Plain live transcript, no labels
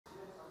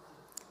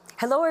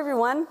Hello,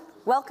 everyone.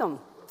 Welcome.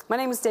 My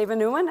name is Dava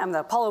Newman. I'm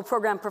the Apollo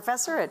Program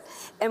Professor at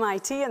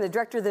MIT and the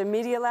Director of the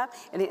Media Lab.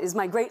 And it is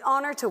my great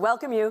honor to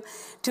welcome you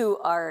to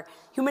our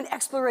Human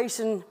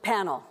Exploration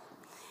panel.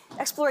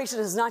 Exploration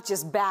is not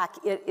just back,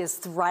 it is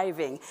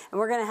thriving. And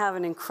we're going to have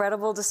an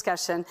incredible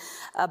discussion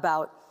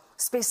about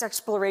space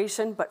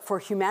exploration, but for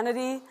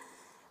humanity,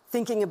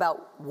 thinking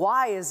about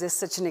why is this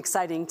such an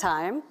exciting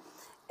time,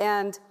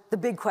 and the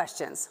big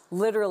questions,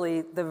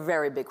 literally the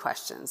very big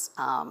questions.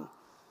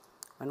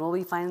 When will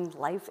we find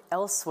life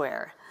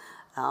elsewhere?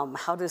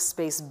 How does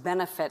space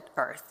benefit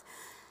Earth?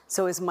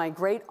 So it's my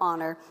great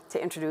honor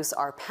to introduce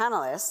our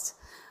panelists.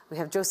 We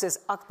have Josef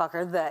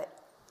Aschbacher, the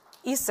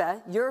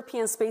ESA,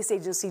 European Space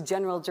Agency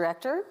General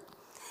Director.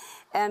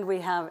 And we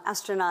have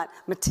astronaut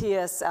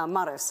Matthias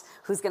Maurer,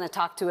 who's going to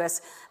talk to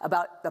us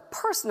about the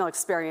personal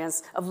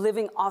experience of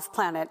living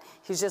off-planet.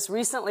 He's just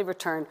recently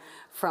returned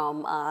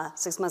from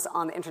 6 months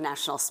on the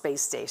International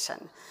Space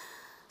Station.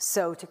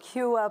 So to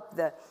cue up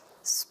the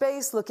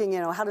space, looking,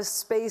 how does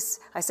space,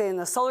 I say in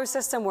the solar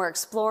system, we're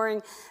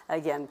exploring,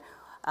 again,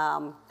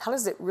 how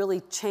does it really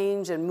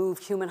change and move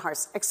human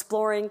hearts?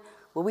 Exploring,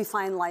 will we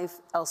find life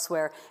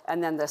elsewhere?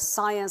 And then the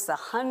science, the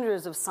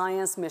hundreds of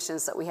science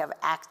missions that we have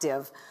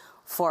active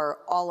for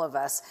all of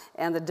us,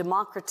 and the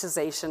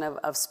democratization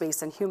of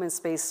space and human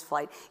space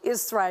flight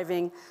is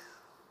thriving.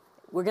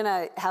 We're going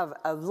to have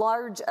a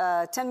large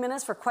 10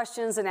 minutes for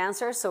questions and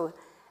answers, so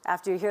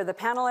after you hear the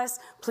panelists,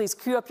 please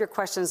queue up your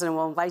questions and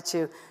we'll invite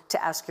you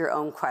to ask your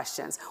own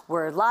questions.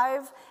 We're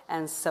live,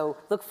 and so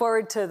look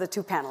forward to the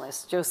two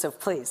panelists. Josef,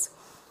 please.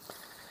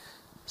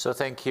 So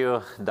thank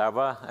you,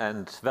 Dava,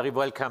 and very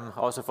welcome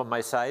also from my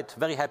side.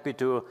 Very happy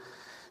to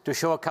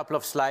show a couple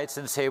of slides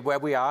and say where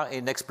we are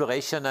in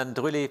exploration. And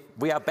really,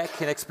 we are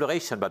back in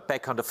exploration, but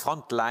back on the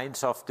front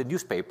lines of the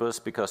newspapers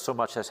because so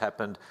much has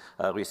happened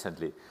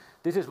recently.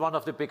 This is one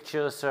of the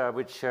pictures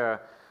which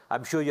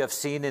I'm sure you have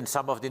seen in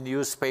some of the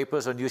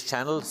newspapers or news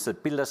channels, the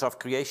Pillars of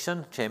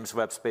Creation, James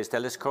Webb Space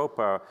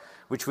Telescope,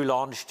 which we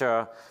launched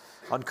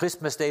on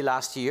Christmas Day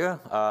last year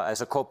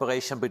as a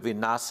cooperation between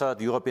NASA,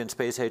 the European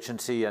Space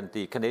Agency, and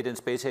the Canadian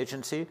Space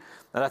Agency.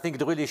 And I think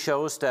it really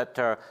shows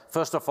that,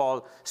 first of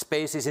all,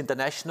 space is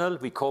international.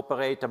 We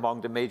cooperate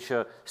among the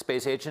major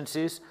space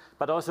agencies,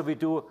 but also we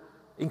do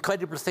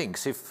incredible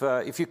things.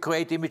 If you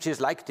create images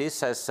like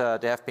this, as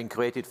they have been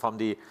created from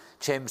the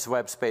James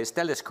Webb Space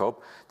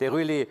Telescope, they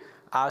really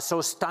are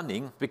so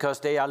stunning because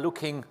they are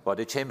looking, or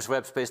the James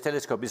Webb Space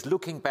Telescope is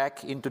looking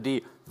back into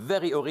the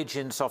very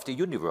origins of the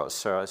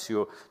universe. As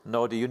you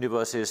know, the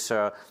universe is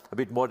a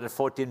bit more than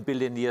 14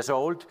 billion years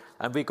old,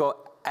 and we go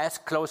as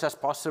close as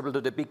possible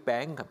to the Big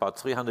Bang, about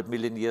 300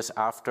 million years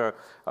after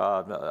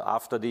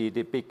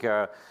the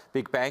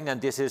Big Bang, and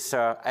this is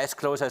as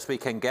close as we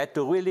can get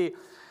to really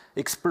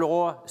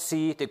explore,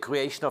 see the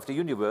creation of the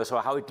universe, or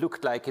how it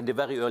looked like in the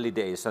very early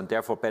days, and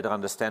therefore better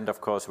understand,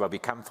 of course, where we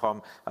come from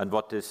and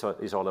what this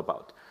is all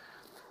about.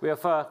 We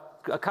have a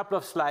couple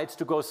of slides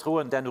to go through,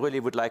 and then really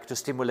would like to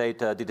stimulate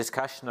the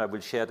discussion. I will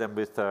share them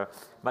with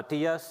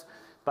Matthias.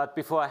 But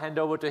before I hand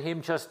over to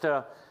him, just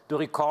to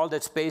recall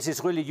that space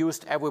is really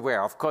used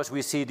everywhere. Of course,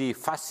 we see the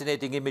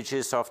fascinating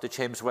images of the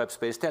James Webb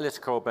Space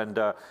Telescope and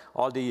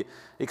all the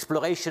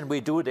exploration we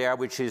do there,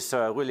 which is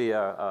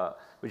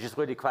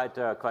really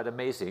quite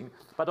amazing.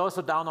 But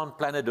also down on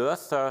planet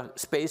Earth,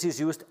 space is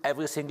used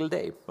every single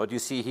day. What you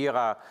see here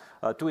are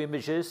two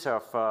images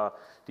of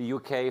the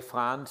UK,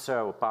 France,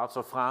 or parts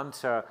of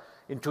France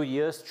in 2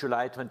 years,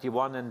 July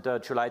 21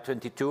 and July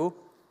 22.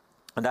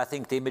 And I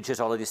think the images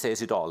already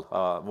says it all.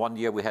 1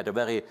 year we had a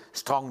very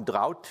strong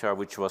drought,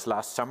 which was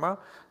last summer,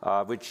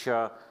 which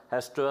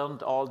has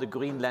turned all the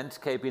green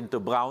landscape into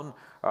brown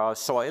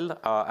soil.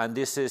 And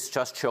this is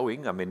just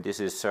showing, this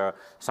is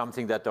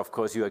something that, of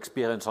course, you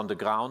experience on the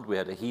ground. We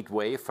had a heat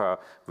wave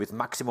with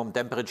maximum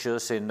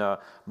temperatures in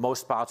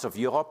most parts of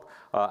Europe.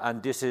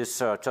 And this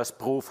is just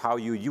proof how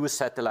you use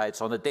satellites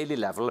on a daily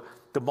level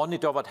to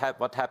monitor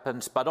what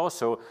happens, but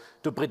also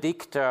to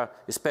predict,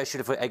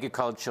 especially for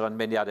agriculture and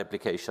many other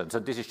applications.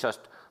 And this is just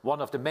one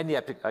of the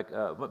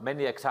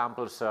many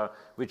examples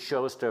which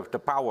shows the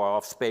power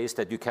of space,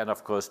 that you can,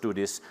 of course, do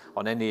this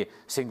on any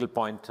single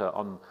point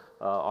on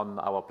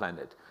our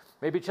planet.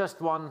 Maybe just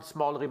one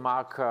small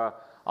remark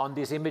on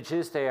these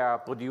images. They are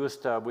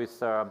produced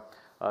with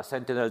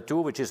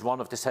Sentinel-2, which is one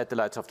of the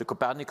satellites of the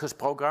Copernicus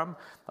program,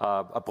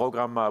 a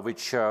program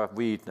which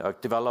we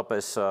develop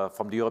as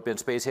from the European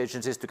Space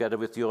Agencies together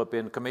with the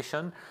European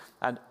Commission.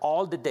 And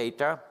all the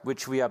data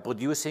which we are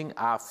producing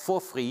are for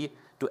free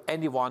to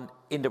anyone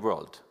in the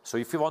world. So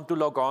if you want to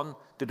log on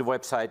to the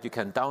website, you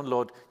can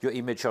download your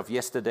image of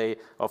yesterday,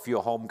 of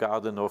your home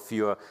garden, of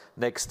your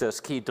next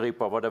ski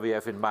trip, or whatever you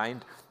have in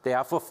mind. They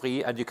are for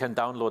free, and you can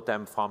download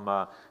them from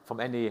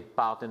any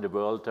part in the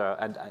world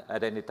and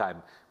at any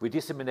time. We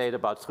disseminate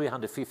about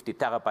 350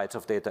 terabytes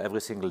of data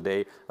every single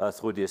day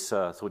through these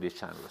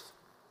channels.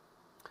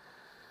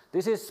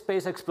 This is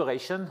space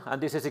exploration,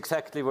 and this is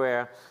exactly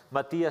where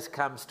Matthias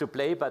comes to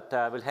play, but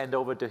I will hand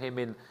over to him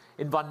in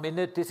 1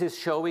 minute. This is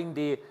showing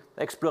the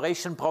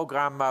exploration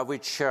program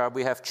which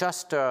we have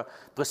just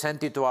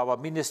presented to our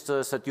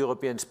ministers at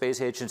European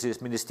Space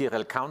Agency's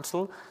Ministerial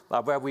Council,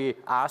 where we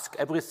ask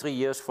every 3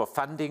 years for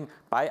funding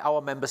by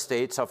our member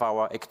states of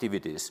our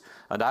activities.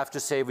 And I have to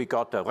say we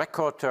got a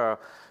record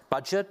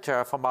budget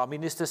from our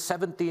ministers,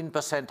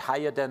 17%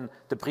 higher than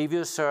the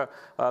previous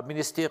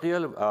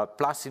ministerial,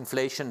 plus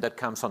inflation that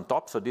comes on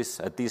top. So this,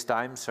 at these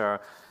times,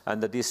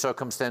 under these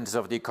circumstances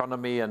of the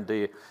economy and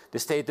the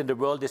state in the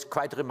world is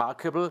quite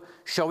remarkable,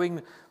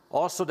 showing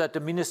also that the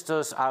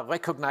ministers are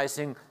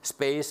recognizing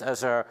space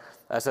as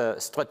a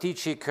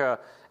strategic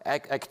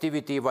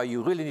activity where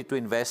you really need to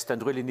invest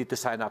and really need to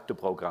sign up to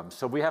programs.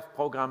 So we have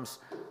programs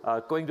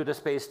going to the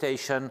space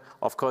station,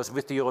 of course,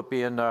 with the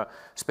European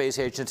Space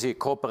Agency,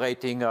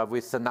 cooperating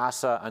with the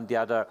NASA and the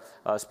other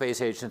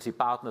space agency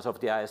partners of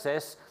the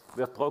ISS.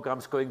 We have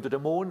programs going to the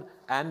moon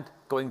and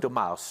going to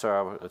Mars.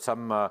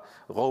 Some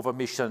rover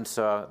missions,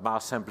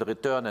 Mars Sample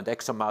Return and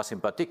ExoMars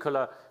in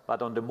particular.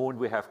 But on the moon,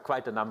 we have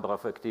quite a number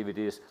of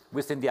activities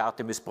within the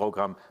Artemis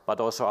program, but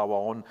also our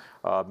own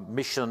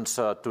missions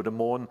to the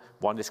moon.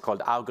 One is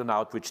called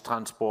Argonaut, which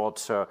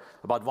transports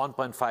about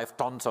 1.5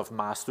 tons of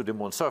mass to the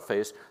moon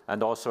surface,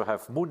 and also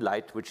have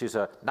Moonlight, which is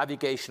a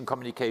navigation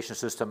communication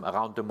system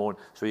around the moon,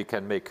 so you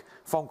can make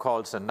phone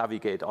calls and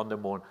navigate on the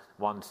moon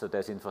once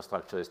there's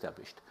infrastructure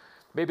established.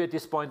 Maybe at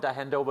this point I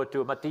hand over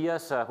to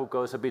Matthias, who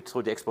goes a bit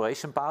through the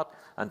exploration part,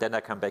 and then I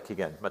come back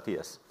again.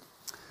 Matthias.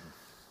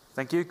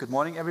 Thank you. Good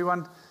morning,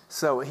 everyone.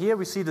 So here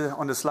we see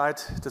on the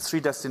slide the 3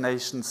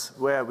 destinations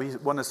where we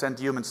want to send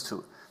humans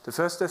to. The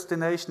first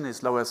destination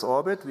is low Earth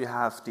orbit. We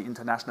have the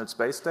International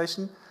Space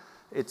Station.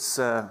 It's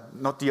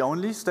not the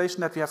only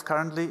station that we have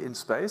currently in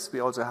space. We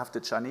also have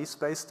the Chinese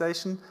space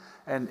station,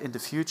 and in the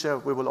future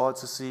we will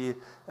also see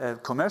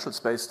commercial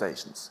space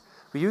stations.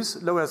 We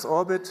use low Earth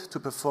orbit to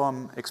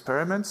perform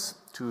experiments,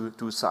 to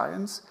do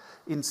science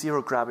in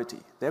zero gravity.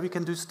 There we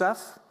can do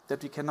stuff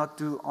that we cannot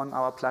do on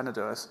our planet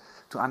Earth,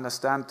 to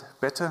understand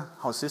better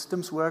how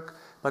systems work,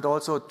 but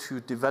also to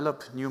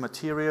develop new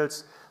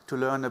materials, to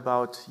learn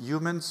about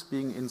humans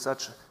being in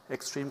such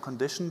extreme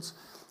conditions,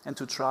 and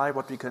to try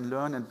what we can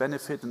learn and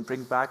benefit and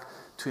bring back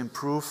to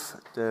improve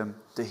the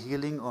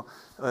healing or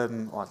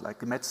like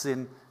the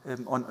medicine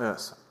on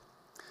Earth.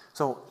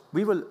 So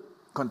we will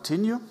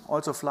continue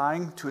also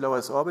flying to low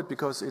Earth orbit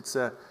because it's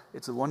a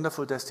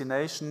wonderful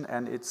destination,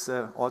 and it's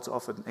also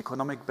of an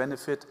economic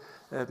benefit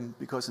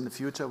because in the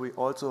future we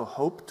also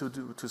hope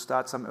to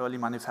start some early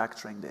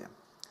manufacturing there.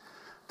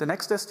 The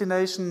next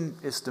destination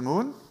is the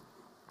moon,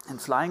 and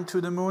flying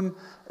to the moon,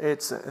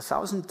 it's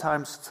 1,000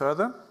 times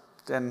further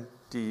than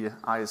the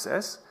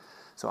ISS.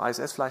 So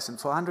ISS flies in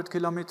 400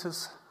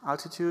 kilometers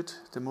altitude,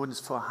 the moon is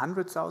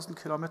 400,000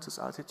 kilometers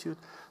altitude,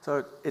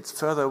 so it's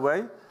further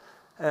away.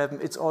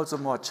 It's also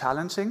more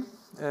challenging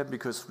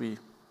because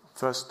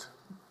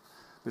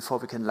before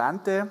we can land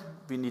there,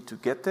 we need to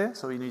get there,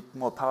 so we need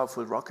more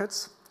powerful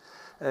rockets.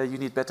 You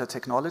need better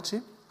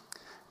technology.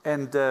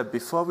 And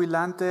before we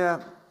land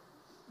there,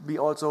 we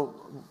also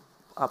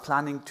are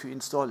planning to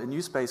install a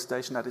new space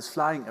station that is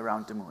flying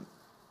around the moon.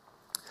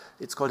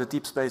 It's called a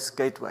Deep Space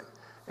Gateway.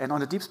 And on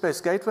the Deep Space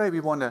Gateway,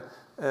 we want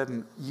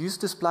to use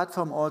this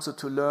platform also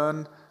to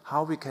learn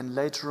how we can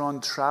later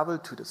on travel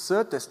to the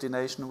 3rd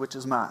destination, which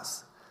is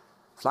Mars.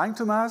 Flying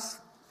to Mars,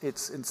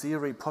 it's in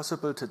theory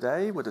possible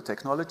today with the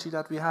technology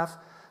that we have,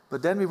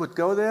 but then we would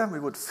go there, we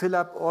would fill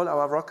up all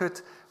our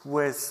rocket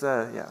with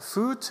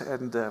food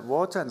and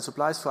water and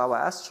supplies for our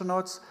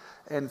astronauts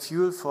and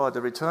fuel for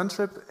the return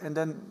trip, and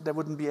then there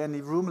wouldn't be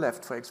any room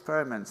left for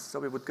experiments.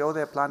 So we would go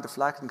there, plant the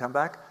flag and come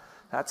back.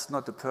 That's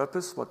not the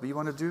purpose, what we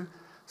want to do.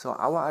 So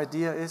our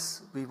idea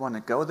is we want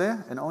to go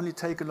there and only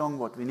take along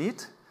what we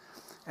need,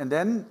 and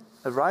then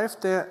arrive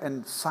there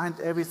and find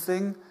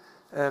everything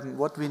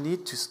what we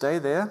need to stay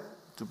there,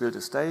 to build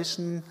a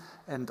station,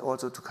 and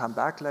also to come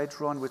back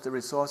later on with the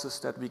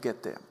resources that we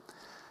get there.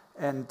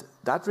 And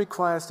that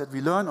requires that we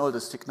learn all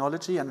this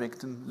technology, and we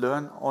can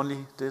learn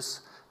only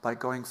this by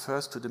going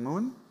first to the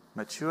moon,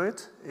 mature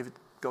it. If it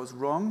goes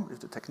wrong,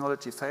 if the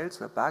technology fails,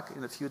 we're back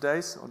in a few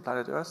days on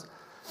planet Earth.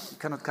 You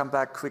cannot come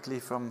back quickly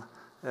from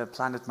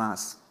planet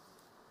Mars.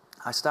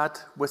 I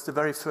start with the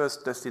very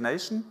first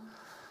destination,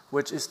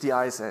 which is the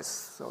ISS.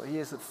 So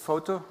here's a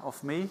photo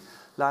of me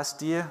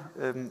last year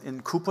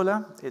in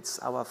Cupola. It's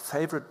our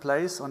favorite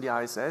place on the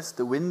ISS,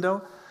 the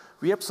window.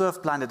 We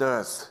observe planet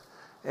Earth.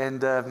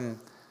 And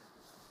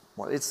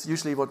well, it's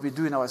usually what we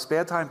do in our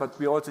spare time, but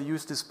we also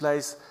use this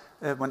place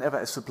whenever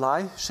a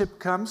supply ship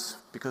comes,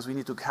 because we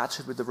need to catch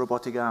it with the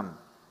robotic arm.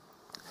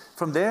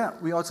 From there,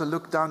 we also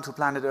look down to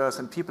planet Earth,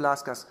 and people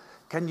ask us,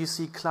 can you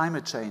see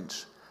climate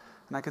change?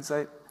 And I can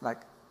say, like,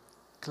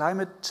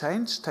 climate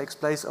change takes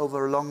place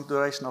over a long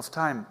duration of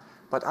time,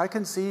 but I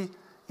can see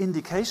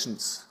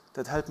indications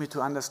that help me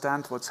to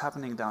understand what's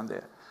happening down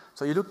there.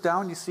 So you look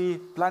down, you see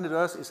planet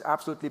Earth is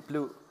absolutely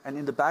blue, and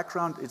in the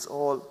background it's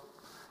all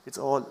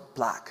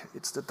black.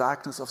 It's the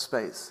darkness of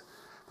space.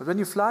 But when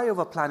you fly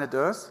over planet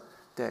Earth,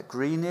 there are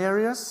green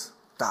areas,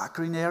 dark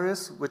green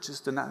areas, which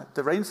is the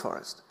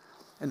rainforest.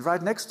 And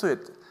right next to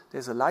it,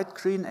 there's a light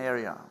green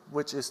area,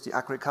 which is the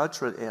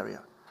agricultural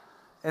area.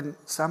 And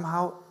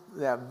somehow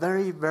there are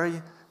very,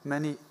 very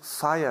many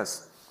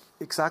fires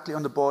exactly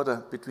on the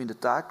border between the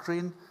dark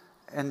green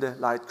and the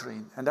light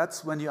green. And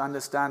that's when you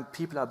understand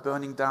people are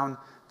burning down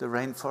the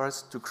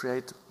rainforest to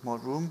create more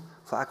room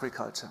for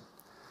agriculture.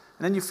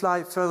 And then you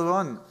fly further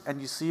on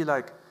and you see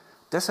like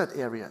desert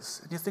areas.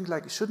 And you think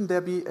like, shouldn't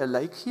there be a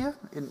lake here?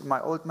 In my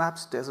old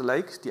maps, there's a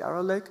lake, the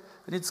Aral Lake,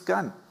 and it's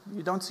gone.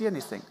 You don't see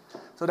anything.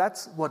 So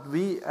that's what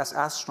we as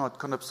astronauts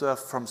can observe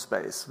from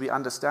space. We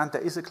understand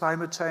there is a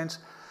climate change,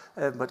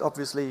 but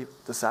obviously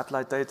the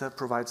satellite data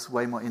provides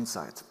way more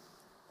insight.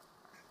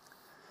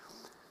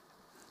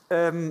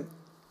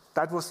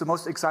 That was the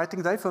most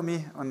exciting day for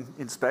me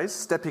in space,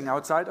 stepping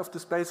outside of the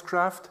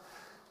spacecraft,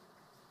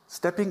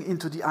 stepping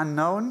into the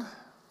unknown,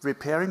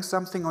 repairing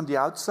something on the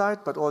outside,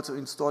 but also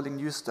installing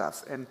new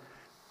stuff. And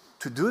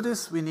to do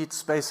this, we need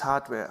space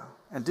hardware.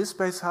 And this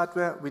space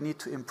hardware we need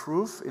to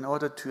improve in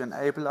order to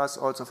enable us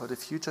also for the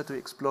future to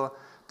explore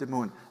the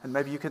moon. And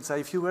maybe you can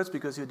say a few words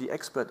because you're the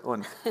expert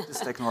on this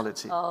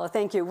technology. Oh,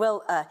 thank you.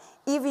 Well,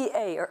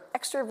 EVA, or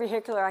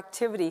extravehicular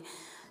activity,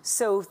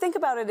 so think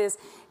about it as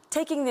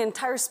taking the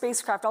entire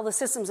spacecraft, all the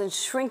systems, and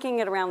shrinking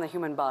it around the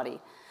human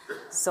body.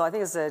 So I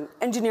think it's an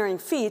engineering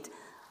feat,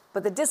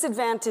 but the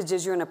disadvantage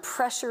is you're in a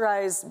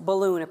pressurized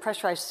balloon, a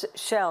pressurized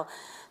shell,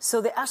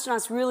 so the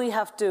astronauts really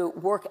have to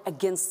work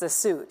against the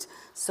suit.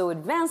 So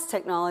advanced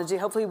technology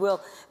hopefully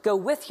will go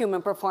with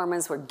human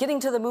performance. We're getting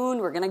to the moon,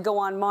 we're going to go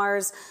on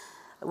Mars.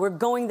 We're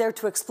going there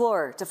to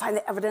explore, to find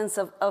the evidence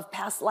of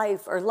past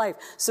life or life.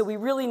 So we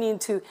really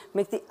need to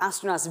make the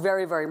astronauts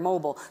very, very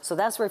mobile. So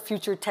that's where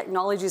future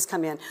technologies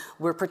come in.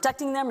 We're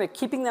protecting them, we're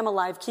keeping them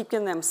alive,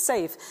 keeping them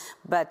safe,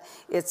 but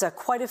it's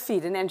quite a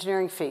feat, an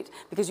engineering feat,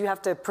 because you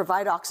have to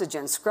provide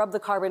oxygen, scrub the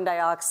carbon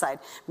dioxide,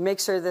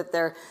 make sure that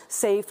they're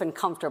safe and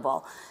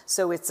comfortable.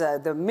 So it's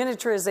the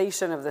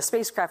miniaturization of the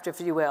spacecraft, if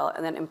you will,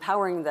 and then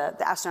empowering the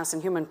astronauts in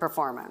human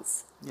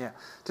performance. Yeah,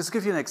 just to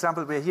give you an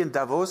example, we're here in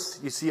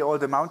Davos. You see all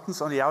the mountains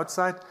on the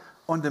outside.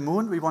 On the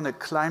moon, we want to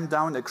climb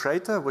down a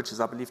crater, which is,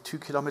 I believe, 2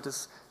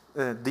 kilometers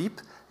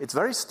deep. It's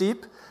very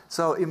steep.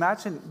 So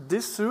imagine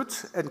this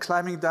suit and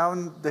climbing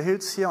down the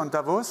hills here on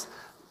Davos,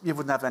 you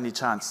wouldn't have any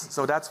chance.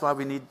 So that's why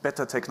we need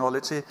better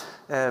technology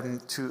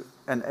to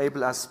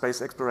enable us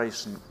space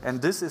exploration.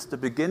 And this is the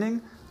beginning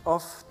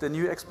of the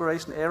new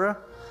exploration era.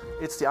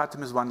 It's the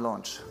Artemis 1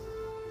 launch.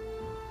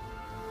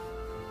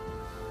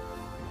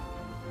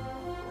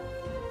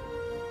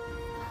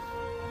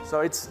 So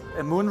it's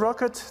a moon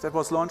rocket that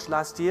was launched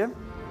last year,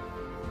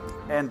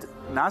 and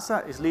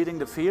NASA is leading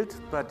the field,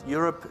 but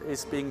Europe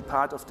is being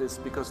part of this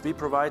because we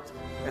provide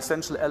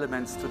essential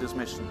elements to this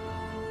mission.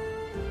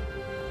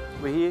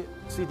 We here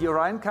see the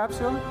Orion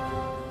capsule,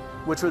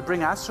 which will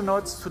bring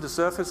astronauts to the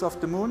surface of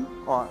the moon,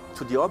 or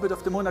to the orbit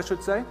of the moon, I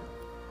should say,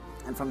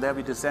 and from there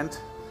we descend.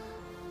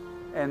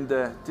 And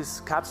this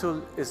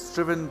capsule is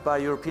driven by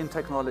European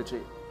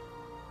technology.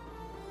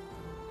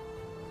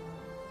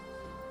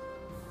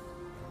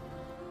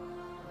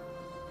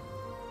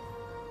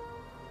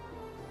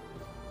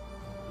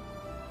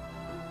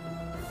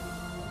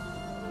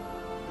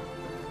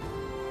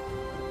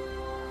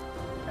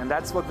 And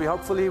that's what we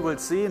hopefully will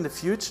see in the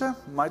future.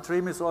 My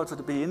dream is also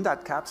to be in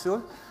that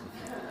capsule.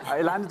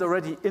 I landed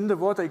already in the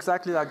water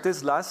exactly like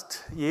this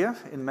last year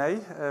in May,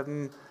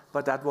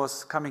 but that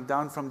was coming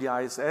down from the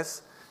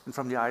ISS. And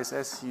from the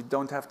ISS, you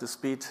don't have the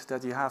speed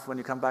that you have when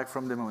you come back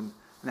from the moon.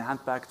 And I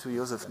hand back to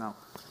Josef now.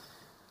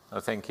 Oh,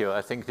 thank you.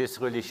 I think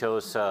this really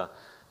shows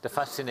the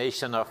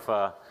fascination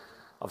of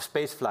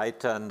space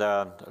flight. And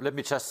let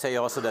me just say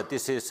also that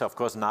this is, of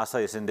course,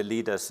 NASA is in the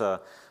lead, as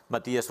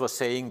Matthias was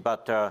saying,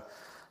 but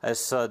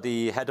as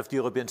the head of the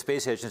European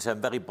Space Agency, I'm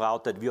very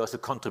proud that we also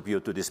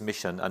contribute to this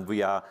mission, and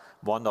we are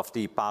one of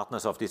the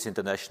partners of this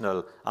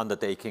international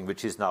undertaking,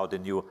 which is now the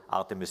new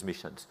Artemis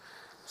missions.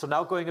 So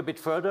now going a bit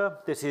further,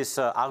 this is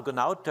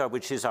Argonaut,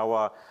 which is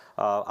our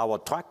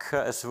truck,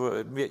 as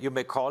you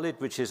may call it,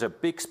 which is a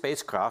big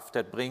spacecraft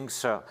that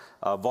brings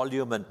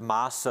volume and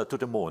mass to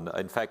the moon.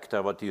 In fact,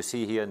 what you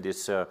see here in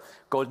this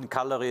golden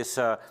color is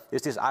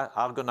this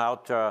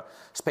Argonaut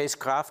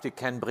spacecraft. It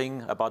can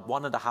bring about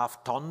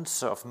 1.5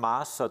 tons of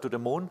mass to the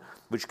moon,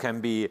 which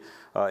can be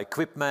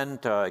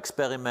equipment,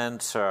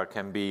 experiments,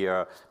 can be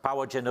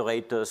power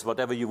generators,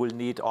 whatever you will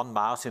need on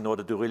Mars in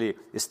order to really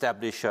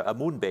establish a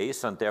moon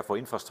base and therefore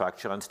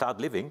infrastructure and start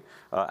living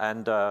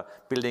and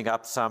building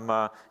up some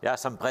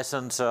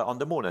presence on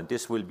the moon. And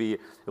this will be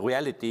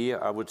reality,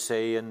 I would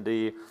say, in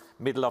the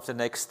middle of the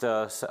next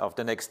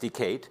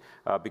decade,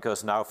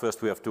 because now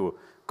first we have to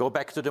go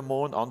back to the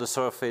moon on the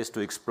surface to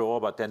explore,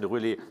 but then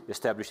really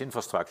establish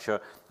infrastructure.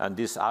 And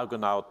this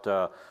Argonaut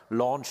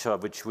launch,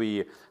 which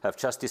we have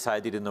just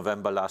decided in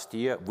November last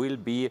year, will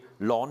be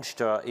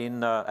launched at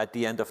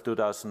the end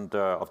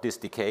of this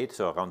decade,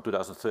 so around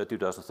 2030,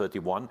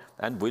 2031,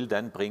 and will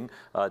then bring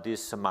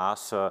this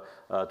mass to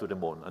the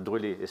moon and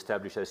really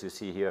establish, as you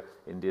see here,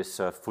 in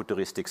this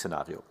futuristic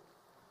scenario.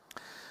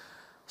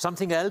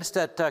 Something else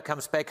that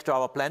comes back to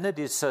our planet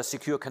is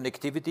secure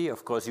connectivity.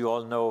 Of course, you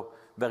all know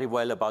very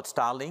well about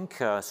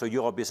Starlink. So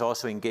Europe is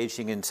also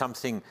engaging in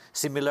something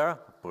similar.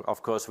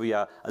 Of course, we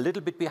are a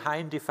little bit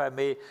behind, if I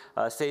may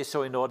say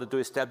so, in order to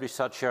establish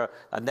such a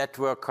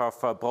network of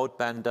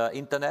broadband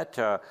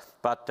internet.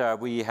 But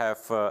we have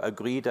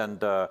agreed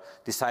and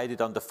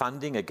decided on the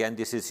funding. Again,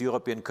 this is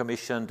European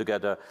Commission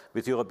together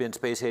with European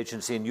Space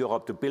Agency in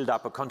Europe to build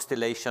up a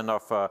constellation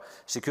of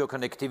secure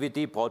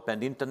connectivity,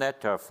 broadband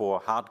internet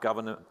for hard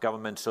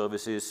government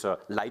services,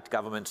 light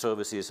government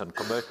services,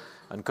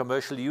 and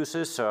commercial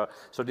uses.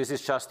 So this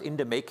is just in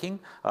the making,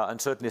 and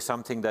certainly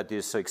something that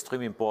is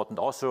extremely important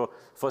also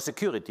for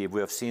security. We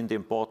have seen the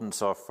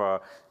importance of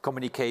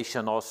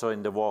communication also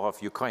in the war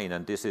of Ukraine,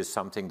 and this is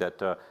something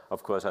that,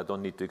 of course, I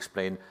don't need to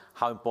explain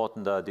how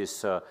important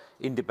this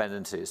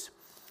independence is.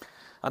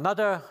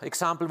 Another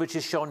example which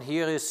is shown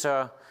here is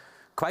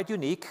quite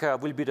unique,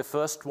 will be the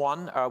first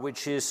one,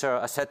 which is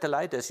a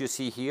satellite, as you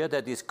see here,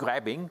 that is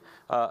grabbing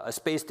a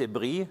space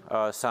debris,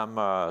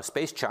 some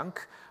space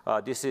junk.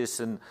 This is,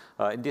 in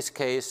this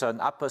case, an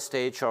upper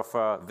stage of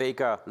a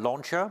Vega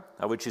launcher,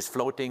 which is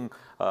floating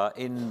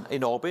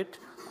in orbit.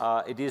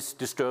 It is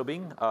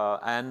disturbing,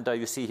 and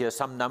you see here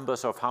some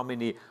numbers of how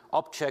many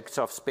objects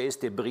of space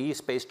debris,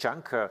 space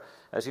junk,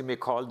 as you may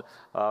call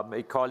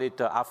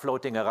it, are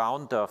floating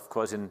around, of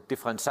course, in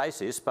different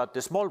sizes. But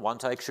the small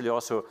ones are actually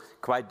also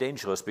quite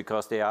dangerous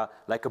because they are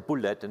like a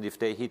bullet, and if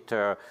they hit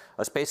a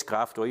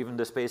spacecraft or even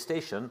the space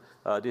station,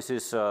 this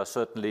is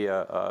certainly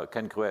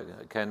can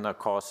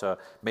cause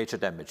major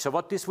damage. So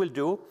what this will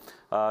do,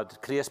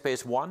 Clear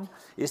Space 1,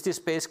 is this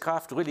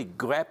spacecraft really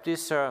grab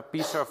this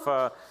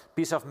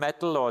piece of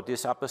metal or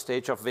this upper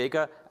stage of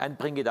Vega and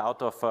bring it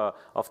out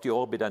of the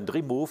orbit and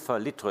remove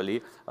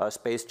literally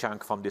space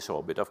junk from this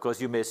orbit. Of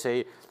course, you may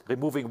say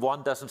removing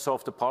one doesn't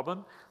solve the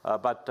problem,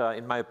 but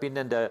in my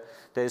opinion, there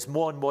is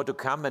more and more to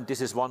come, and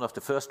this is one of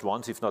the first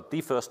ones, if not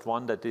the first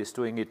one, that is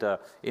doing it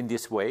in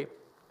this way.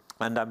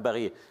 And I'm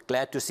very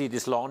glad to see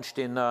this launched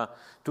in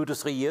 2 to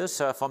 3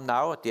 years from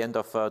now, at the end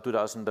of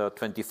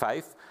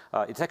 2025.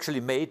 It's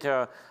actually made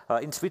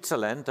in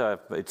Switzerland.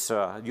 It's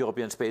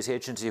European Space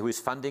Agency who is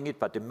funding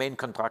it, but the main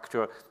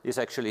contractor is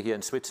actually here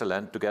in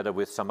Switzerland, together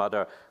with some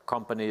other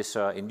companies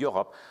in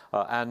Europe,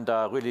 and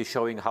really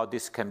showing how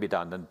this can be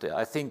done. And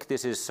I think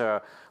this is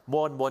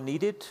more and more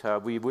needed.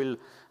 We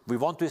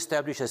want to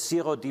establish a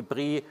zero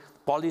debris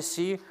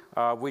policy,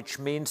 which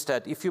means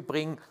that if you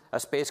bring a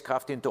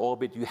spacecraft into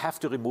orbit, you have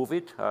to remove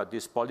it.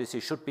 This policy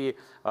should be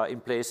in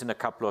place in a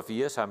couple of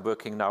years. I'm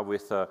working now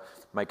with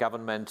my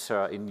government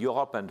in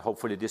Europe, and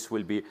hopefully this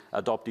will be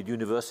adopted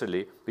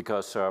universally,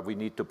 because we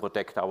need to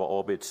protect our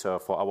orbits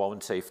for our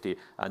own safety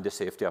and the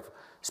safety of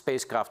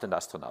spacecraft and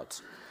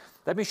astronauts.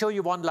 Let me show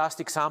you one last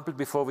example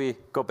before we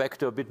go back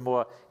to a bit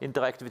more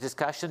interactive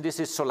discussion. This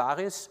is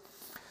Solaris.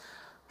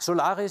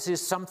 Solaris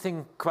is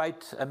something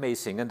quite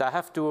amazing, and I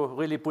have to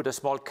really put a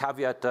small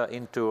caveat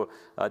into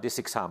this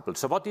example.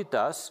 So what it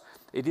does,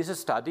 it is a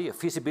study, a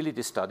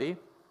feasibility study,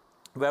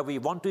 where we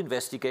want to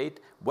investigate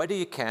whether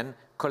you can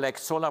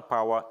collect solar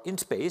power in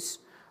space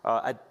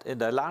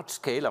in a large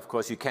scale. Of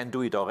course, you can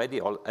do it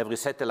already. Every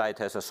satellite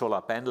has a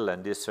solar panel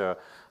and is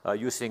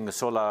using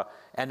solar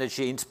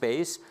energy in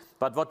space.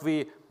 But what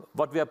we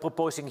are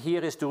proposing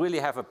here is to really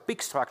have a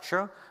big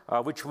structure,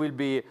 which will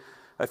be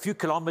a few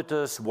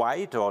kilometers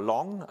wide or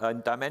long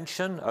in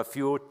dimension, a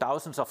few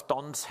thousands of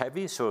tons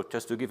heavy, so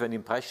just to give an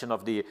impression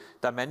of the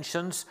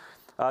dimensions,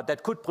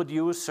 that could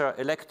produce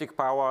electric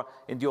power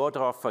in the order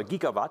of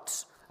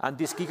gigawatts, and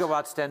these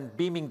gigawatts then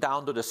beaming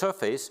down to the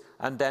surface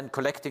and then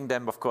collecting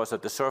them, of course,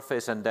 at the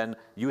surface and then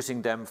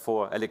using them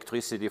for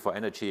electricity, for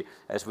energy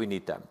as we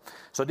need them.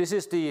 So this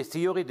is the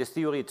theory. The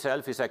theory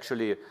itself is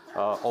actually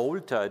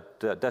old.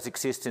 It does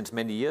exist since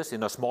many years.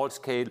 In a small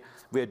scale,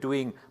 we are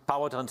doing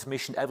power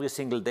transmission every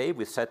single day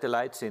with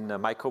satellites in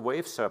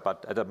microwaves,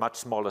 but at a much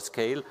smaller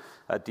scale,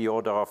 at the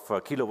order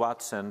of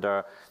kilowatts and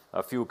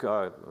a few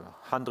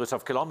hundreds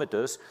of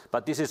kilometers.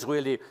 But this is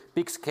really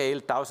big scale,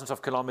 thousands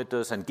of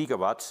kilometers and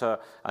gigawatts,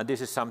 and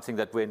this is something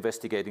that we're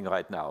investigating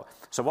right now.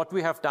 So what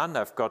we have done,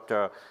 I've got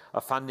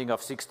a funding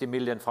of 60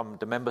 million from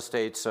the member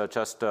states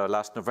just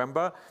last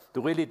November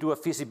to really do a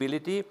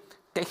feasibility.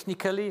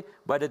 Technically,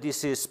 whether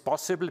this is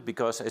possible,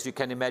 because as you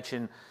can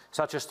imagine,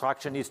 such a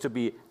structure needs to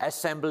be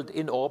assembled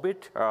in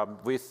orbit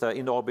with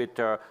in-orbit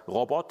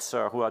robots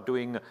who are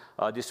doing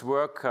this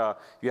work.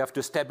 You have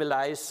to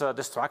stabilize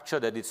the structure,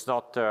 that it's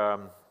not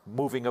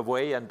moving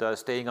away and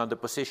staying on the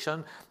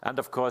position, and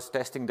of course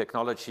testing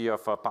technology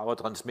of power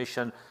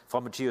transmission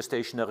from a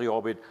geostationary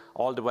orbit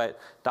all the way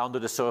down to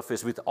the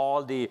surface with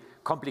all the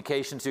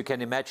complications you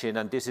can imagine.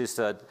 And this is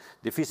the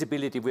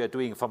feasibility we are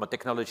doing from a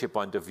technology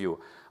point of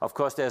view. Of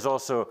course, there's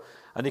also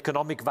an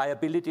economic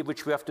viability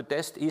which we have to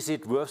test. Is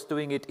it worth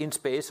doing it in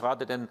space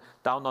rather than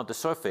down on the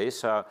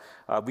surface?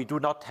 We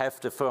do not have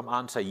the firm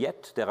answer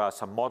yet. There are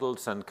some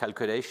models and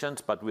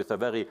calculations, but with a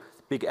very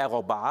big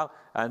error bar,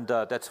 and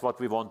that's what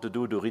we want to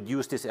do, to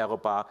reduce this error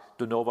bar,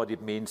 to know what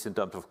it means in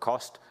terms of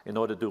cost in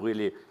order to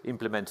really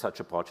implement such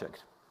a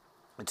project.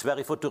 It's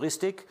very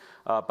futuristic,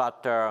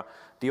 but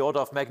the order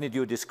of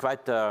magnitude is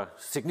quite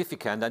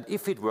significant. And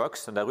if it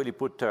works, and I really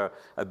put a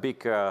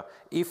big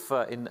if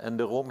in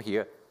the room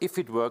here, if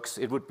it works,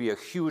 it would be a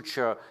huge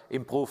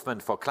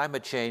improvement for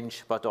climate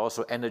change, but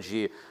also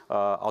energy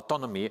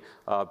autonomy,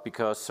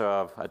 because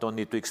I don't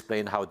need to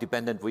explain how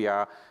dependent we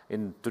are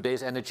in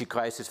today's energy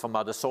crisis from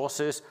other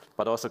sources,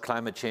 but also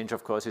climate change,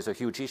 of course, is a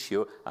huge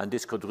issue, and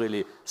this could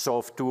really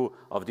solve two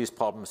of these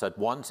problems at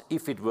once,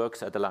 if it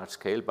works at a large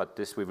scale, but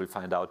this we will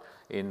find out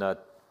in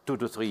 2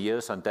 to 3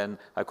 years, and then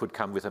I could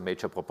come with a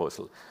major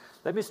proposal.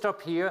 Let me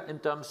stop here in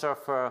terms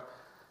of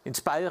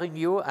inspiring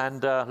you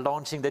and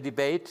launching the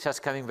debate,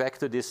 just coming back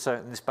to this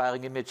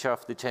inspiring image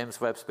of the James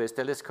Webb Space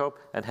Telescope,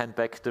 and hand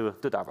back to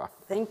Dava.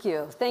 Thank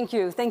you. Thank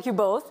you. Thank you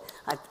both.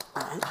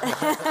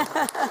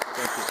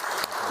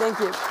 Thank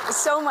you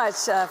so much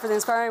for the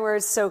inspiring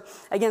words. So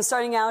again,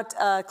 starting out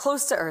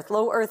close to Earth,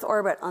 low Earth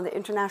orbit on the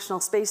International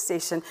Space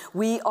Station,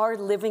 we are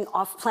living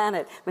off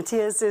planet.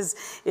 Matthias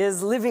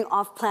is living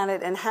off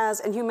planet and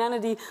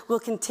humanity will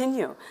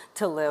continue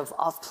to live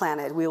off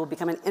planet. We will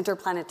become an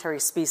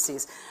interplanetary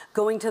species,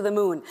 going to the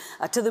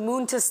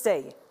moon to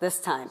stay this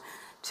time,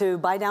 to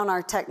buy down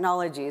our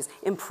technologies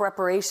in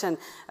preparation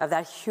of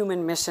that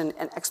human mission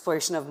and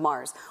exploration of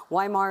Mars.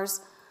 Why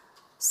Mars?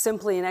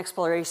 Simply in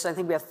exploration, I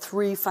think we have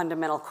 3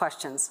 fundamental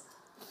questions.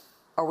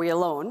 Are we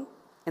alone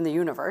in the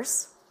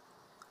universe?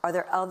 Are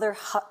there other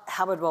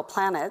habitable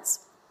planets?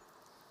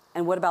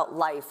 And what about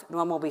life? And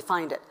when will we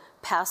find it?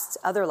 Past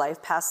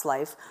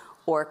life,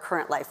 or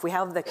current life? We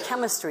have the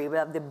chemistry, we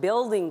have the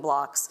building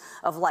blocks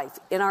of life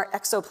in our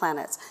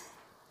exoplanets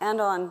and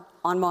on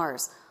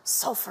Mars.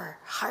 Sulfur,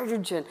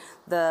 hydrogen,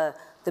 the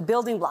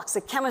building blocks,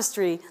 the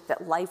chemistry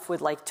that life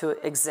would like to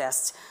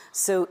exist.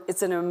 So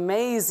it's an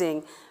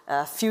amazing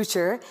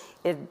future.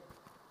 It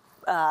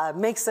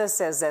makes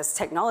us as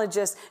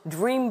technologists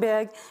dream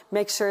big,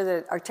 make sure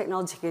that our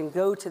technology can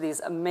go to these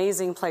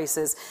amazing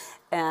places.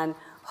 And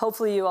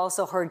hopefully you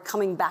also heard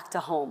coming back to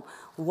home.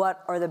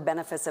 What are the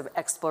benefits of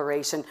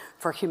exploration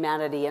for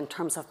humanity in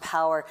terms of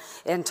power,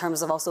 in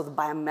terms of also the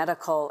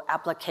biomedical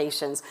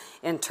applications,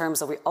 in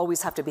terms of we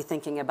always have to be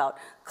thinking about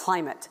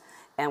climate.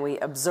 And we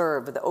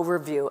observe the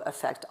overview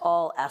effect.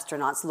 All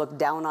astronauts look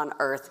down on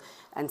Earth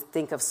and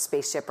think of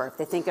Spaceship Earth.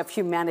 They think of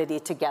humanity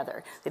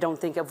together. They don't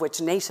think of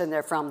which nation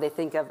they're from. They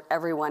think of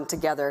everyone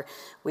together.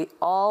 We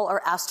all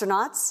are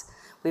astronauts.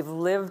 We've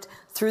lived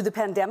through the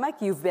pandemic.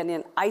 You've been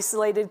in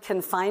isolated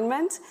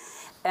confinement.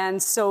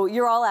 And so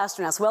you're all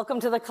astronauts. Welcome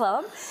to the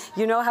club.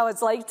 You know how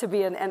it's like to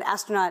be an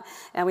astronaut,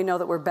 and we know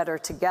that we're better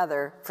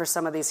together for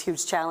some of these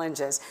huge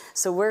challenges.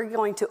 So we're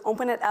going to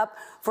open it up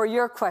for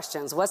your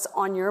questions. What's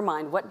on your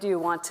mind? What do you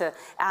want to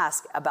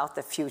ask about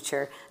the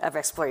future of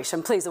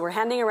exploration? Please, we're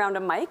handing around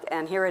a mic,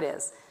 and here it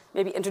is.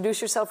 Maybe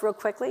introduce yourself real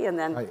quickly, and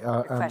then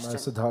your question. I'm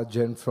Siddharth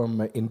Jain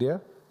from India.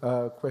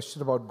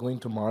 Question about going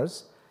to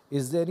Mars.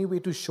 Is there any way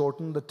to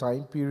shorten the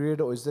time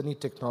period, or is there any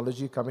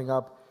technology coming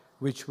up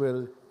which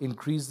will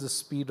increase the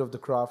speed of the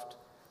craft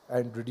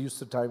and reduce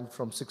the time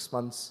from 6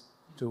 months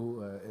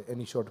to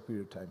any shorter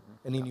period of time?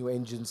 Any new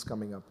engines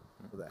coming up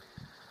for that?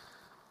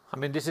 I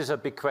mean, this is a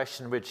big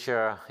question which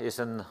is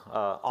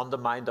on the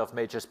mind of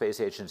major space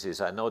agencies.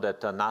 I know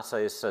that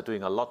NASA is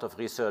doing a lot of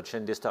research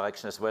in this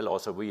direction as well,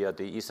 also we at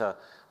the ESA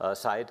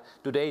side.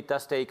 Today, it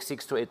does take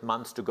 6 to 8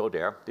 months to go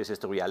there. This is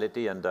the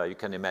reality, and you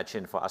can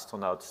imagine for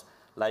astronauts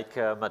like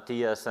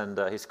Matthias and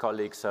his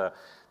colleagues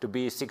to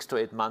be 6 to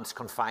 8 months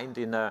confined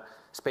in a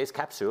space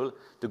capsule,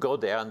 to go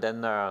there and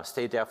then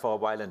stay there for a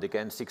while and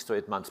again 6 to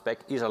 8 months back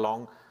is a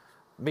long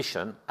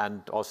mission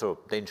and also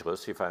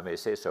dangerous, if I may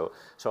say so.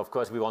 So of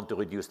course we want to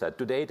reduce that.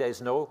 Today there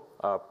is no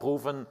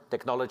proven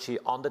technology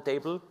on the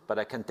table, but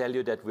I can tell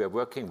you that we are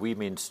working, we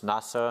means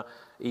NASA,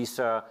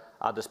 ESA,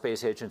 other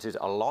space agencies,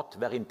 a lot,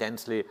 very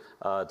intensely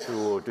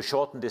to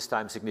shorten this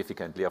time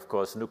significantly. Of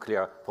course,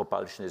 nuclear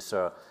propulsion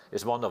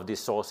is one of these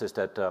sources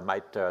that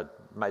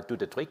might do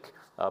the trick,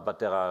 but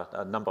there are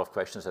a number of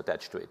questions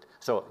attached to it.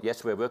 So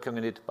yes, we're working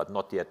on it, but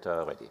not yet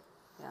ready.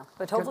 Yeah,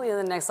 but hopefully in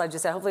the next, like you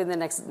said, hopefully in the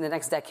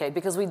next decade,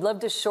 because we'd love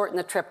to shorten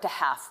the trip to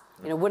half.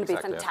 You know, wouldn't it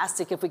be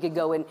fantastic if we could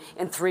go in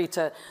 3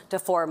 to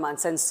 4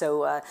 months? And so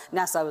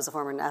NASA, I was a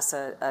former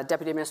NASA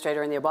deputy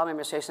administrator in the Obama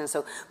administration. And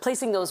so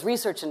placing those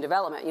research and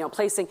development, you know,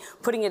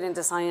 putting it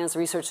into science,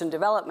 research and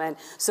development,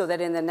 so that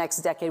in the next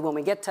decade, when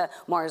we get to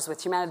Mars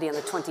with humanity in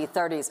the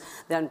 2030s,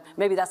 then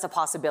maybe that's a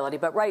possibility.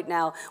 But right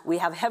now, we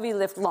have heavy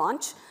lift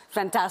launch.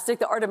 Fantastic.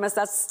 The Artemis,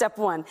 that's step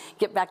 1.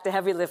 Get back to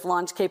heavy lift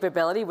launch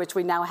capability, which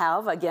we now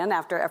have, again,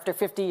 after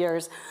 50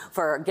 years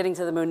for getting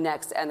to the moon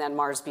next, and then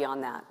Mars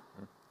beyond that.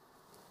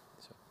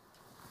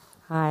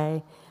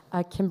 Hi,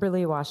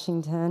 Kimberly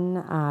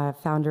Washington,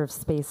 founder of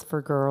Space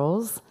for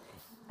Girls,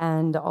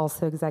 and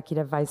also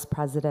executive vice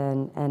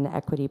president and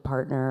equity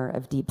partner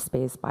of Deep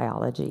Space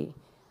Biology.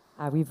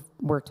 We've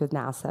worked with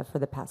NASA for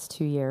the past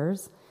 2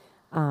 years.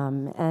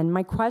 And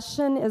my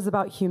question is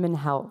about human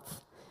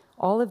health.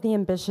 All of the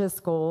ambitious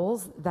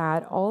goals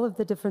that all of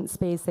the different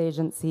space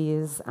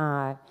agencies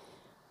are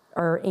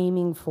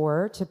aiming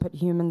for to put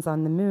humans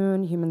on the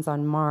moon, humans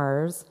on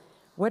Mars.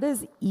 What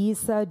is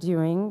ESA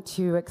doing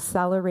to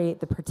accelerate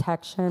the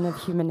protection of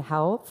human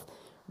health,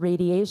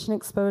 radiation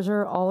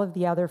exposure, all of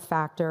the other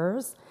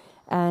factors?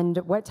 And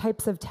what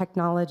types of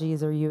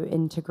technologies are you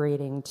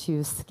integrating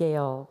to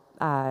scale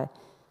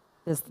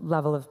this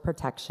level of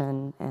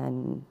protection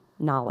and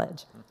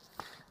knowledge?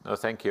 No,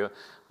 thank you.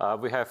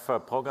 We have a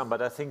program,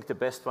 but I think the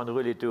best one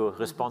really to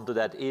respond to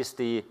that is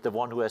the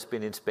one who has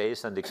been in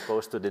space and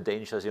exposed to the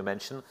dangers you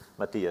mentioned.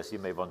 Matthias, you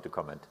may want to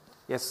comment.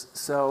 Yes,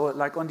 so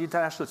like on the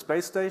International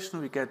Space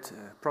Station, we get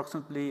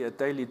approximately a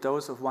daily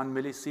dose of 1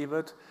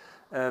 millisievert.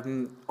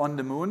 On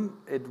the moon,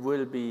 it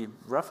will be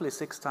roughly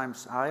 6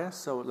 times higher.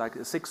 So like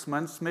a 6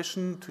 months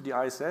mission to the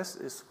ISS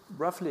is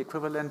roughly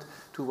equivalent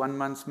to 1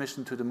 month's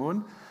mission to the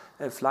moon.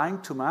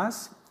 Flying to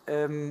Mars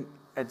and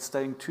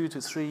staying 2 to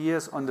 3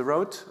 years on the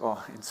road, or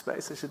in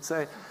space, I should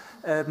say,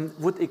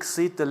 would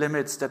exceed the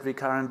limits that we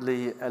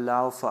currently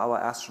allow for our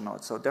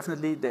astronauts. So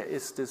definitely there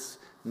is this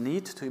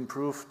need to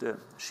improve the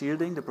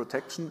shielding, the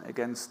protection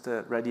against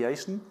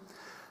radiation.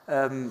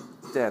 There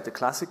are the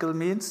classical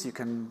means. You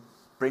can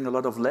bring a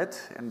lot of lead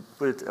and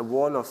build a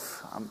wall of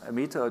a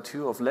meter or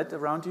 2 of lead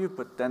around you,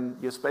 but then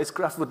your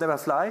spacecraft would never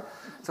fly.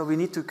 So we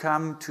need to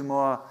come to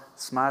more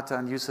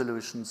smarter new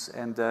solutions.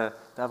 And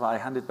Dava, I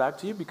hand it back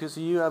to you because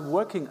you are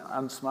working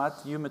on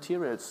smart new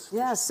materials.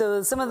 Yeah,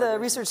 so some of the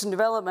research and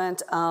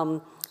development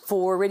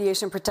for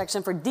radiation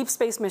protection for deep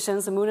space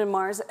missions, the moon and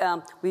Mars,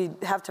 we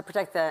have to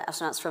protect the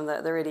astronauts from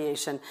the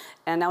radiation.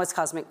 And now it's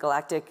cosmic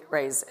galactic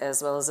rays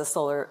as well as the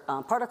solar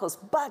particles.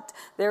 But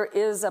there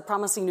is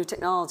promising new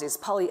technologies,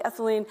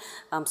 polyethylene,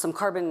 some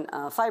carbon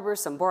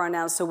fibers, some boron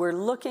nano's. So we're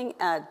looking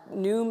at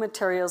new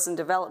materials and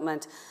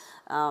development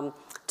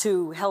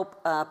to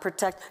help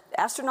protect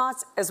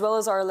astronauts as well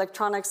as our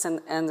electronics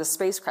and the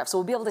spacecraft. So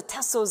we'll be able to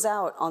test those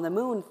out on the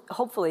moon,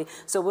 hopefully.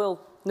 So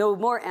we'll know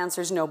more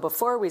answers,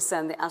 before we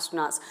send the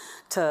astronauts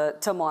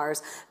to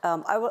Mars.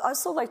 I would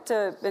also like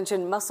to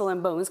mention muscle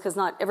and bones, because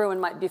not everyone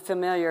might be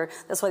familiar.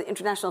 That's why the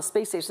International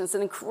Space Station is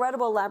an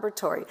incredible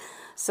laboratory.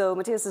 So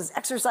Matthias is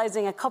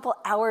exercising a couple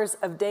hours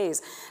of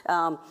days,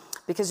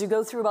 because you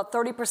go through about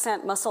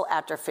 30% muscle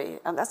atrophy.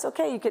 That's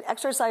okay, you can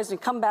exercise and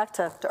come back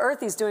to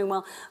Earth, he's doing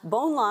well.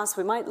 Bone loss,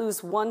 we might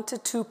lose 1 to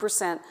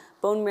 2%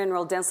 bone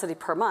mineral density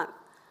per month.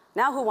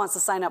 Now who wants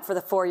to sign up for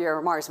the 4-year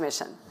Mars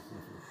mission?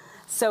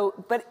 So,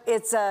 but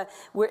it's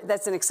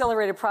that's an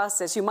accelerated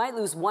process. You might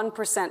lose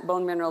 1%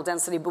 bone mineral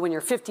density, but when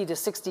you're 50 to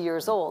 60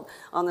 years old.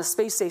 On the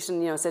space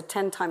station, it's a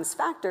 10 times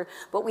factor,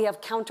 but we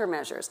have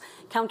countermeasures.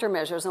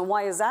 And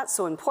why is that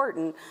so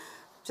important?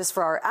 Just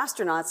for our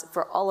astronauts,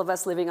 for all of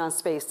us living on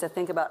space, to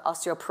think about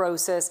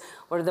osteoporosis,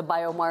 what are the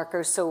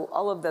biomarkers, so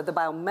all of the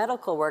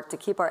biomedical work to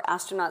keep our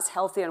astronauts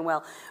healthy and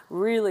well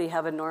really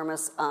have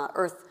enormous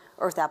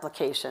Earth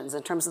applications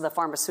in terms of the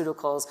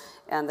pharmaceuticals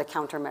and the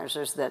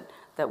countermeasures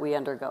that we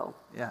undergo.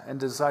 Yeah, and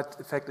the side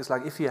effect is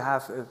like if you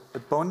have a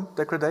bone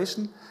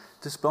degradation,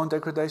 this bone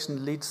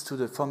degradation leads to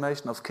the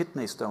formation of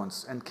kidney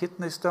stones. And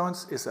kidney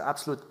stones is an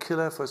absolute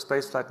killer for a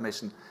spaceflight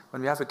mission.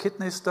 When we have a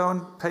kidney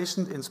stone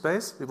patient in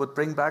space, we would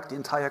bring back the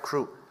entire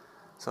crew.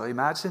 So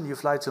imagine you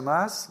fly to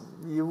Mars,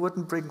 you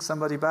wouldn't bring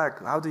somebody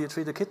back. How do you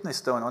treat a kidney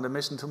stone on a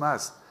mission to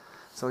Mars?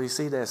 So you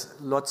see there's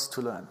lots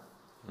to learn.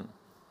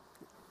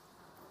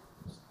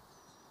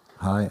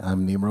 Hi,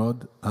 I'm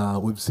Nimrod.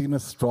 We've seen a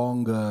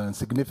strong and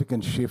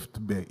significant shift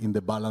in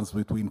the balance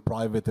between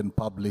private and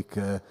public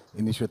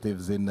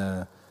initiatives in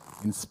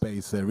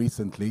space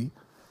recently.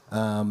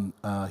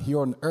 Here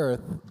on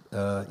Earth,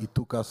 it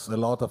took us a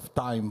lot of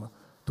time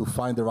to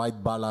find the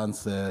right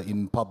balance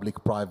in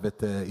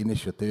public-private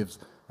initiatives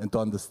and to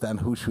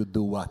understand who should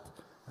do what.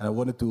 And I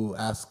wanted to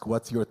ask,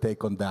 what's your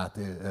take on that?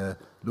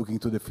 Looking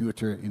to the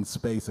future in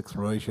space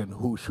exploration,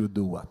 who should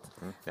do what?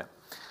 Yeah.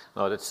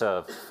 No, that's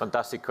a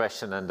fantastic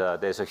question, and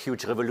there's a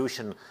huge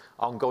revolution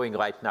ongoing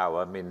right now.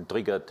 I mean,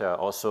 triggered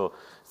also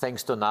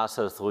thanks to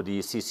NASA through the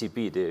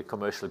CCP, the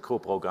Commercial Crew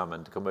Program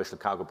and the Commercial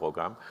Cargo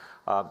Program.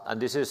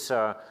 And this is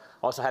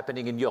also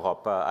happening in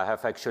Europe. I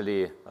have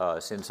actually,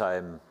 since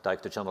I'm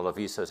Director General of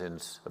ESA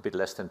since a bit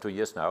less than 2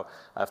 years now,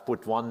 I've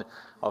put one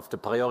of the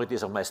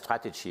priorities of my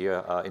strategy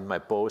in my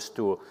post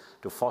to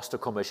foster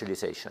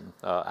commercialization.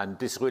 And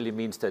this really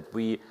means that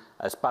we,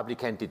 as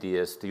public entity,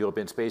 as the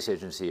European Space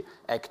Agency,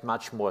 act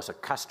much more as a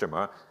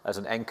customer, as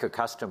an anchor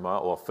customer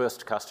or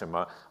first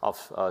customer of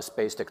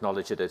space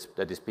technology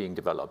that is being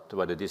developed,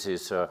 whether this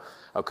is a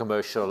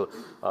commercial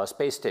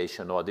space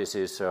station, or this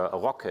is a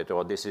rocket,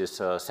 or this is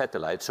a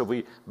satellite. So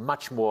we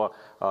much more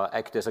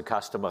act as a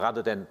customer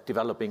rather than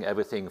developing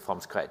everything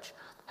from scratch.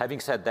 Having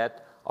said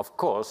that, of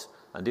course,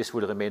 and this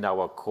will remain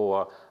our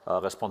core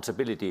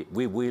responsibility,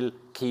 we will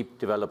keep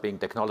developing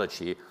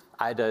technology,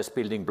 either as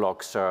building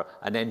blocks,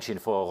 an engine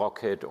for a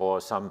rocket or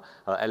some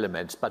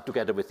elements, but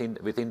together with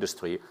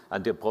industry.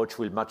 And the approach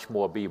will much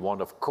more be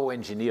one of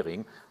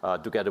co-engineering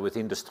together with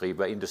industry,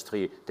 where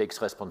industry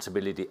takes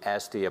responsibility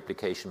as the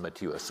application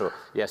matures. So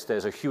yes,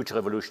 there's a huge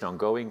revolution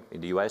ongoing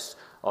in the US,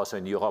 also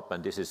in Europe,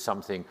 and this is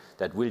something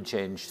that will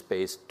change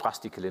space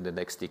drastically in the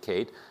next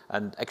decade.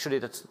 And actually,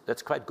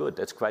 that's quite good.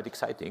 That's quite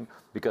exciting,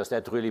 because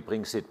that really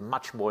brings it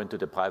much more into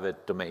the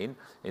private domain,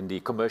 in the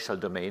commercial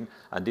domain,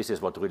 and this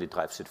is what really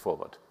drives it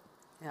forward.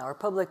 Yeah, our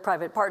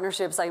public-private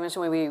partnerships, like I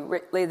mentioned when we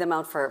laid them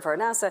out for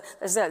NASA,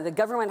 the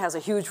government has a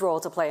huge role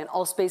to play in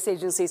all space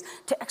agencies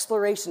to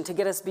exploration, to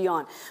get us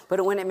beyond.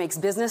 But when it makes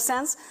business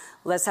sense,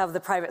 let's have the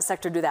private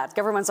sector do that.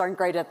 Governments aren't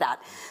great at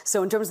that.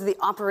 So in terms of the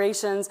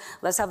operations,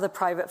 let's have the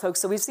private folks.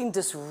 So we've seen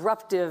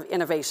disruptive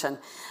innovation,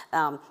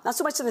 not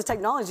so much in the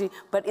technology,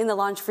 but in the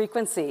launch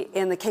frequency,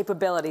 in the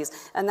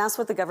capabilities. And that's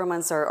what the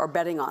governments are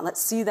betting on.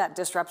 Let's see that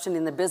disruption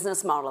in the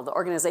business model, the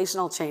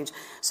organizational change.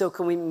 So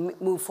can we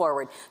move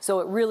forward? So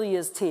it really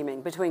is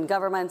teaming between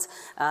governments,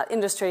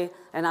 industry,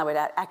 and I would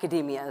add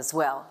academia as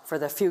well for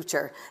the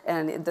future.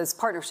 And those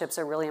partnerships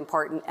are really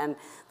important. And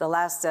the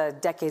last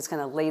decade's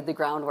kind of laid the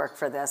groundwork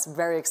for this.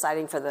 Very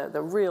exciting for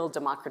the real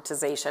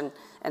democratization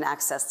and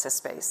access to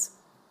space.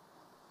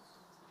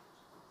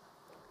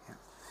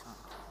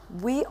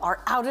 We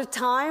are out of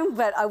time,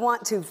 but I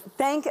want to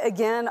thank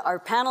again our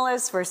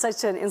panelists for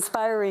such an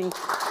inspiring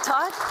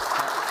talk.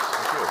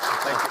 Thank you.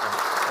 Thank you.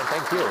 And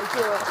thank you. Thank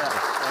you.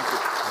 Thank you.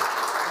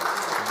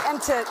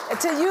 And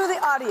to you,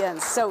 the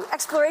audience, so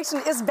exploration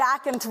is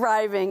back and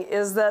thriving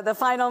is the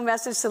final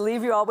message to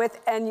leave you all with,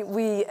 and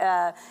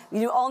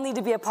you all need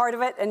to be a part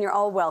of it, and you're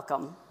all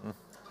welcome.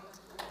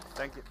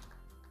 Thank you.